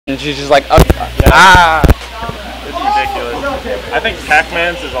and she's just like, oh, yeah. ah. It's ridiculous. I think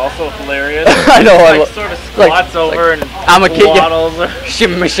Pac-Man's is also hilarious. I know. Like sort of squats over and I'm a kid. waddles.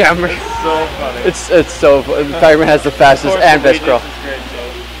 Shimmy shimmer. It's so funny. It's so funny. Pac-Man has the fastest and best scroll.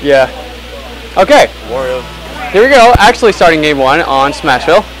 Yeah. Okay. Wario. Here we go. Actually, starting game 1 on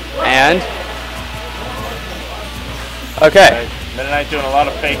Smashville, and okay. Mennonite doing a lot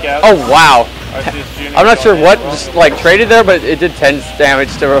of fake outs. Oh wow. RCS Jr. I'm not sure what just like traded there, but it did 10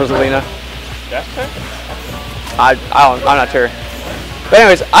 damage to Rosalina. Dash tech? I'm not sure. But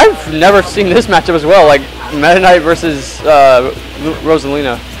anyways, I've never seen this matchup as well. Like Mennonite versus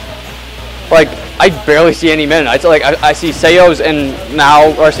Rosalina. Like I barely see any Mennonites. Like I see Sayos and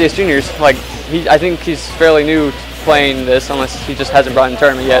now RCS Juniors. Like I think he's fairly new to playing this, unless he just hasn't brought in the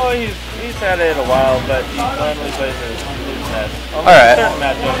tournament yet. Oh, he's had it a while, but he normally plays his net. All right. Certain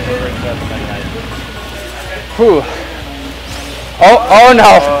matchups he brings up Mennonite. Whew. Oh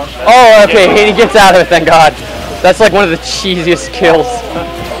no. Oh, okay. He gets out of it. Thank God. That's like one of the cheesiest kills.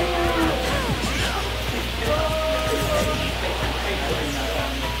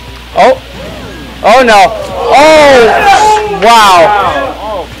 Oh no. Oh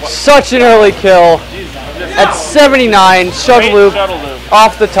wow. Such an early kill. At 79, shuttle loop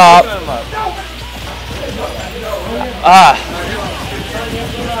off the top.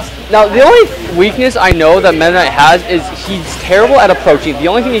 Now the only weakness I know that Mennonite has is he's terrible at approaching. The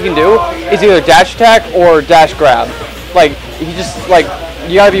only thing he can do is either dash attack or dash grab. Like he just like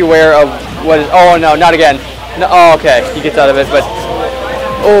you gotta be aware of what is. Oh no, not again. No, oh, okay, he gets out of it, but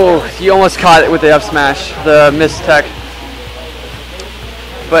oh, he almost caught it with the F smash, the miss tech.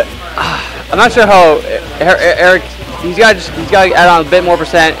 But I'm not sure how Eric. He's got to add on a bit more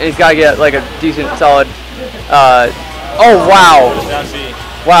percent, and he's got to get like a decent solid. Oh wow.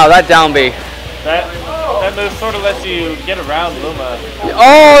 Wow, that down B. That move sort of lets you get around Luma.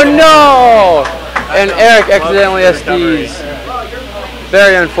 Oh no! And Eric accidentally SDs.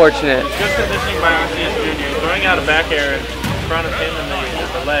 Very unfortunate. Good positioning by RCS Jr. Throwing out a back air in front of him and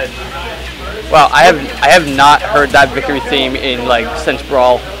the ledge. Wow, I have not heard that victory theme in like since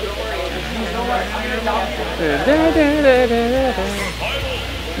Brawl.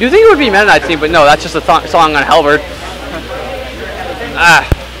 You think it would be Mennonite theme, but no, that's just a song on Halberd.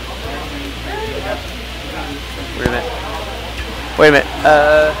 Wait a minute.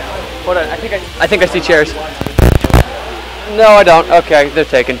 Hold on. I think I see chairs. No, I don't. Okay, they're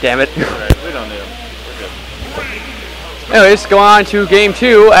taken. Damn it. Alright, we don't need them. We're good. Anyways, go on to game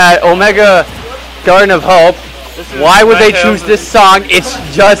 2 at Omega Garden of Hope. Why would they choose this song? It's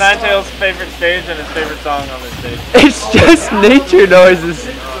just 9Tales' favorite stage and his favorite song on this stage. It's just nature noises.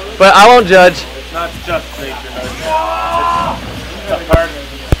 But I won't judge. It's not just nature noises. It's the heart and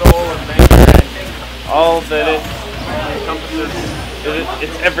soul of nature and all that it encompasses.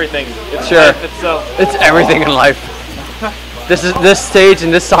 It's everything. It's life itself. It's everything in life. This stage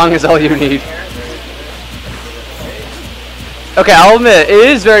and this song is all you need. Okay, I'll admit it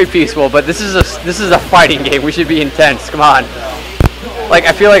is very peaceful, but this is a fighting game. We should be intense. Come on. Like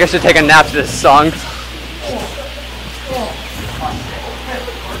I feel like I should take a nap to this song.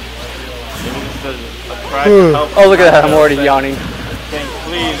 Oh, look at that! I'm already yawning. Saying,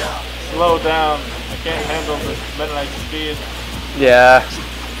 please slow down. I can't handle this Mennonite speed. Yeah.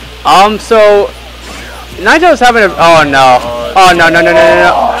 So 9Tales having a. Oh no. Oh no.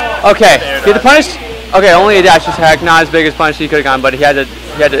 Okay. Get the punish. Okay, only a dash attack, not as big as punish he could have gone, but he had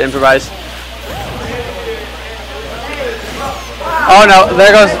to improvise. Oh no,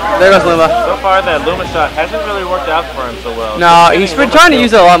 there goes Luma. So far that Luma shot hasn't really worked out for him so well. No, he's been trying to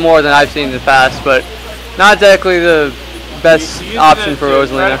use it a lot more than I've seen in the past, but not exactly the best option for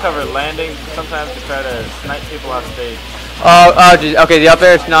Rosalina. Try to cover landings sometimes to try to snipe people off stage. Oh geez. Okay, the up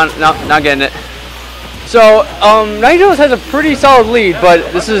air is not getting it. So, 9Tales has a pretty solid lead,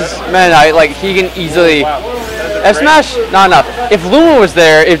 but this is Mennonite, like, he can easily... F-Smash, not enough. If Luma was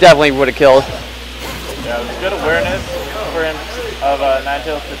there, it definitely would have killed. Yeah, it was good awareness for him of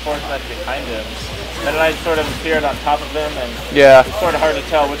 9Tales to force that behind him. Mennonite sort of appeared on top of him, and it's sort of hard to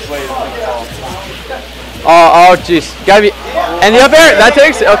tell which way it's going to fall. Oh, jeez. Gotta be... And the up air, that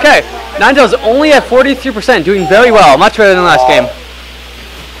takes it. Okay. 9Tales only at 43%, doing very well. Much better than last game.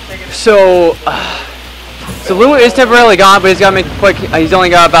 So Luma is temporarily gone, but he's got to make it quick. He's only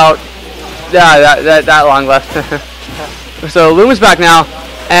got about that long left. So Luma's back now,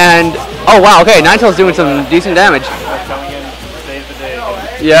 and oh wow, okay, 9Tales doing some decent damage. Coming in, save the day.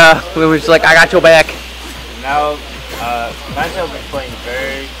 Yeah, Luma's like, I got your back. Now, 9Tales is playing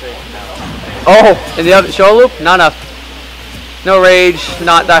very safe now. Oh, and the other show loop, not enough. No rage,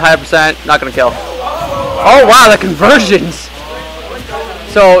 not that high percent, not gonna kill. Oh wow, the conversions.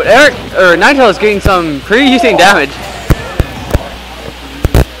 So Eric or 9Tales is getting some pretty decent damage.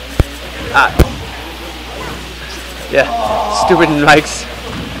 Yeah, stupid mics.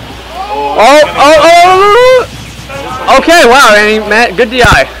 Oh! Okay, wow, and he, man, good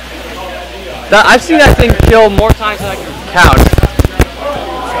DI. I've seen that thing kill more times than I can count.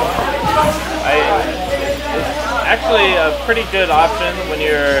 It's actually a pretty good option when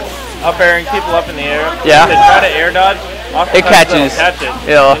you're up airing people up in the air. Yeah. To try to air dodge. It catches. Catch it.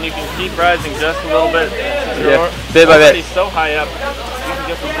 Yeah. And you can keep rising just a little bit. Yeah. Bit by bit. He's so high up, you can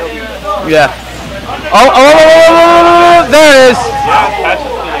get some kills. Yeah. Oh, there it is. Yeah, it catches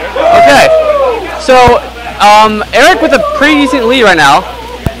the air dodge. Okay. So, Eric with a pretty decent lead right now.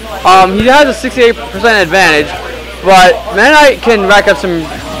 He has a 68% advantage, but Meta Knight can rack up some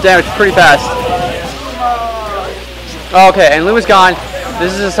damage pretty fast. Okay, and Luma's gone.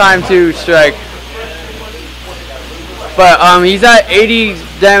 This is his time to strike. But he's at 80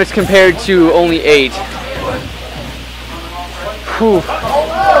 damage compared to only 8. Whew.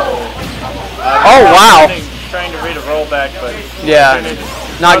 Oh wow! Trying to read a rollback, but yeah,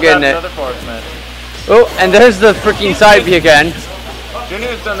 not getting it. Oh, and there's the freaking side B again.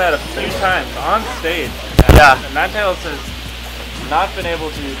 Junior's done that a few times on stage. Yeah. 9Tales has not been able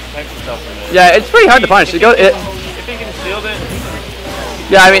to protect himself from it. Yeah, it's pretty hard to punish. If he can shield it.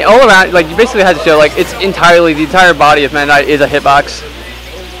 Yeah, I mean, all around, like, you basically have to show, like, it's entirely, the entire body of Meta Knight is a hitbox.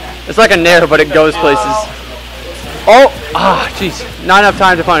 It's like a nair, but it goes places. Oh, jeez. Not enough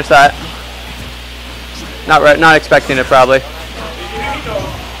time to punish that. Not expecting it, probably.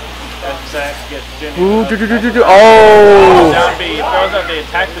 Ooh, oh! Down B, throws out the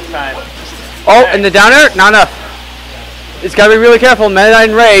attack this time. Oh, and the down air? Not enough. It's got to be really careful. Meta Knight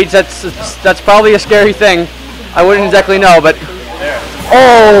in rage, that's probably a scary thing. I wouldn't exactly know, but... There.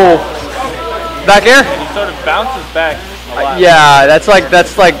 Oh! Back air? And he sort of bounces back a lot. Yeah, that's like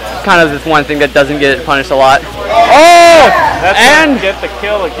kind of the one thing that doesn't get punished a lot. Oh! That's and get the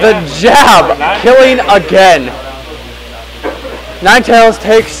kill again. The jab, killing again. 9Tales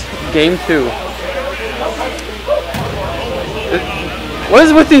takes game 2. What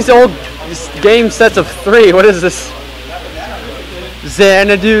is with these old game sets of 3? What is this?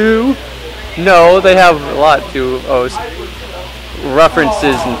 Xanadu? No, they have a lot to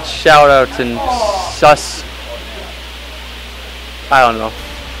references and shoutouts and sus. I don't know.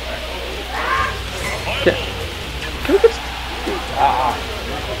 Can we get...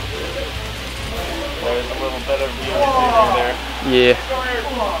 There's a little bit of there. Yeah.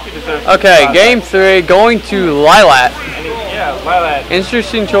 Okay, game 3, going to Lilat. Yeah, Lilat.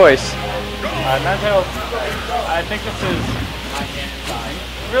 Interesting choice. 9Tales, I think this is...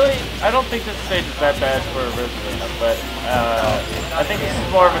 Really, I don't think this stage is that bad for Rosalina, but I think this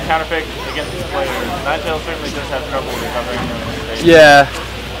is more of a counter pick against the players. 9Tales certainly does have trouble recovering in this stage. Yeah.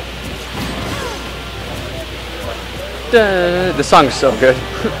 The song is so good.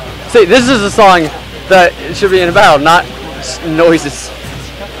 See, this is a song that should be in a battle, not noises,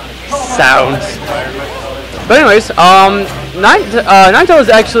 sounds. But anyways, 9Tales is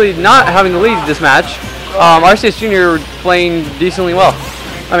actually not having the lead this match. RCS Junior playing decently well.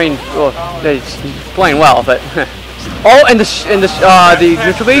 I mean, well, he's playing well, but oh, and the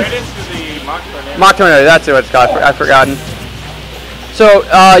neutral B, mock tornado. That's what it's called. I've forgotten. So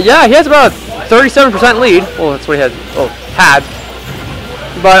yeah, he has about 37% lead. Well, that's what he had.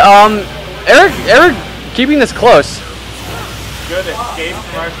 But Eric keeping this close. Good escape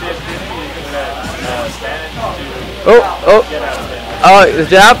from RCS Junior using that advantage to get out of it. The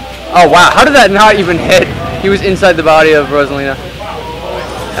jab. Oh wow, how did that not even hit? He was inside the body of Rosalina.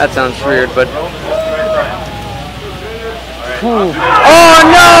 That sounds weird, but... Oh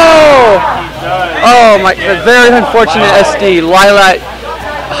no! Oh my, very unfortunate SD. Lilat,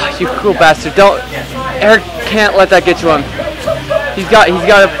 you cool bastard. Eric can't let that get to him. He's got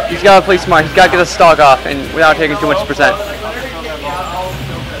to play smart. He's got to get a stock off and without taking too much percent.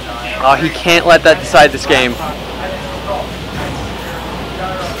 Oh, he can't let that decide this game.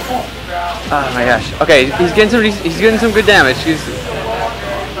 Oh my gosh. Okay, he's getting some good damage.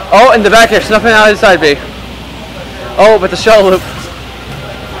 Oh, and the back air, snuffing out his side B. Oh, but the shuttle loop.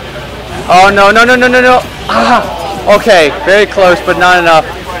 Oh, no. Ah, okay, very close, but not enough.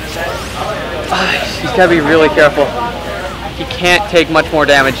 He's got to be really careful. He can't take much more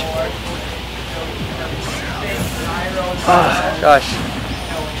damage. Oh, gosh.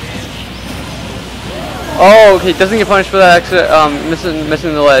 Oh, okay, doesn't get punished for that accident,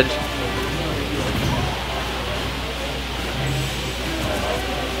 missing the ledge.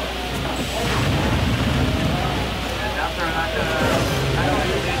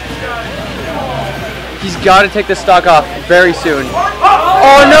 He's got to take the stock off very soon.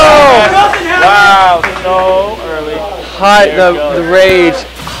 Oh no! Wow, so early. Hot, the rage.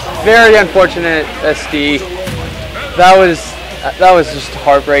 Very unfortunate, SD. That was just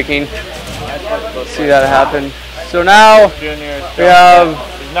heartbreaking. See that happen. So now Junior we have.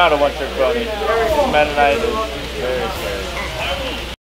 He's not a one-trick pony. Meta Knight is very scary.